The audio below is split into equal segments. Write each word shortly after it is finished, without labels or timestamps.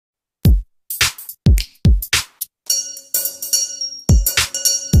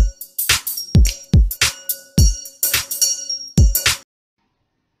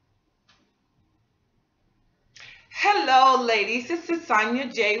Hello, ladies. This is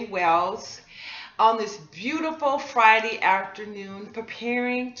Sonya J. Wells on this beautiful Friday afternoon,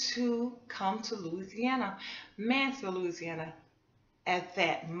 preparing to come to Louisiana, Mansfield, Louisiana, at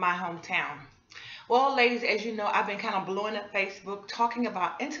that, my hometown. Well, ladies, as you know, I've been kind of blowing up Facebook talking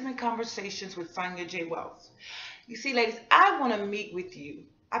about intimate conversations with Sonya J. Wells. You see, ladies, I want to meet with you.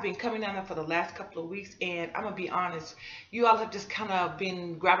 I've been coming down there for the last couple of weeks, and I'm gonna be honest, you all have just kind of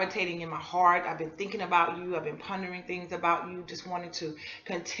been gravitating in my heart. I've been thinking about you. I've been pondering things about you, just wanting to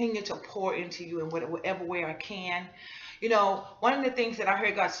continue to pour into you in whatever way I can. One of the things that I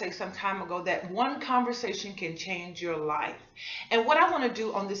heard God say some time ago, that one conversation can change your life. And what I want to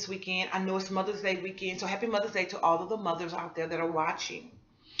do on this weekend, I know it's Mother's Day weekend, so happy Mother's Day to all of the mothers out there that are watching.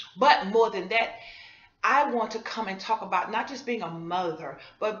 But more than that, I want to come and talk about not just being a mother,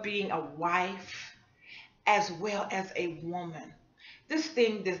 but being a wife as well as a woman. This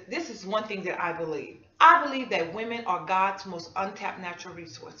is one thing that I believe. I believe that women are God's most untapped natural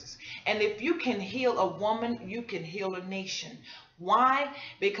resources. And if you can heal a woman, you can heal a nation. Why?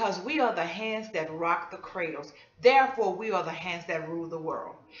 Because we are the hands that rock the cradles. Therefore, we are the hands that rule the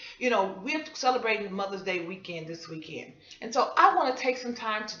world. We're celebrating Mother's Day weekend this weekend. And so I want to take some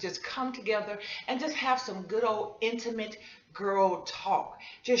time to just come together and just have some good old intimate girl talk.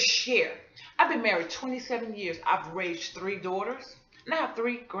 Just share. I've been married 27 years. I've raised three daughters and I have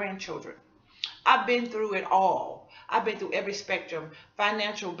three grandchildren. I've been through it all. I've been through every spectrum,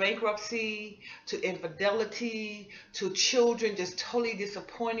 financial bankruptcy, to infidelity, to children just totally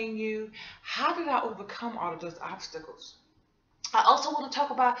disappointing you. How did I overcome all of those obstacles? I also want to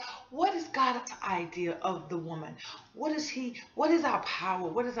talk about what is God's idea of the woman? What is our power?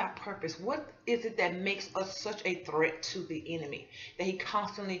 What is our purpose? What is it that makes us such a threat to the enemy? That he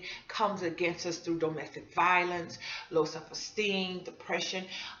constantly comes against us through domestic violence, low self-esteem, depression,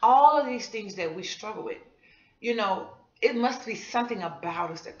 all of these things that we struggle with. It must be something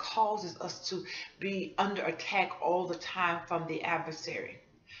about us that causes us to be under attack all the time from the adversary.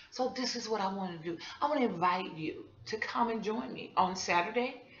 So this is what I want to do. I want to invite you to come and join me on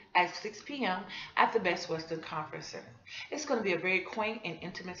Saturday at 6 p.m. at the Best Western Conference Center. It's going to be a very quaint and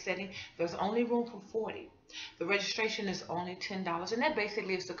intimate setting. There's only room for 40. The registration is only $10, and that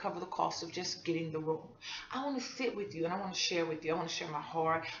basically is to cover the cost of just getting the room. I want to sit with you, and I want to share with you. I want to share my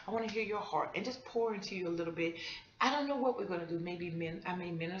heart. I want to hear your heart and just pour into you a little bit. I don't know what we're going to do. I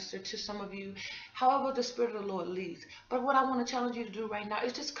may minister to some of you, however the Spirit of the Lord leads. But what I want to challenge you to do right now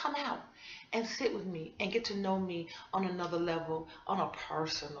is just come out and sit with me and get to know me on another level, on a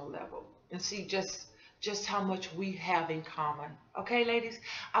personal level, and see just how much we have in common. Okay, ladies?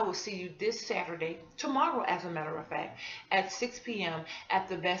 I will see you this Saturday, tomorrow as a matter of fact, at 6 p.m. at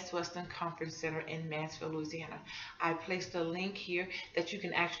the Best Western Conference Center in Mansfield, Louisiana. I placed a link here that you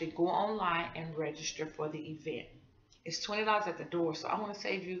can actually go online and register for the event. It's $20 at the door, so I want to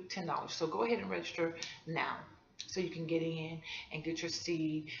save you $10. So go ahead and register now so you can get in and get your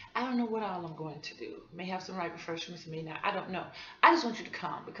seed. I don't know what all I'm going to do. May have some right refreshments, may not. I don't know. I just want you to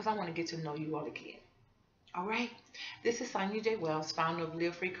come because I want to get to know you all again. All right. This is Sonya J. Wells, founder of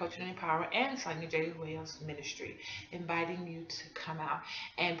Live Free Coaching and Empower and Sonya J. Wells Ministry, inviting you to come out.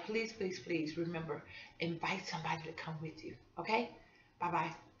 And please, please, please remember, invite somebody to come with you. Okay?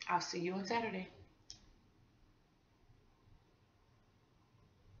 Bye-bye. I'll see you on Saturday.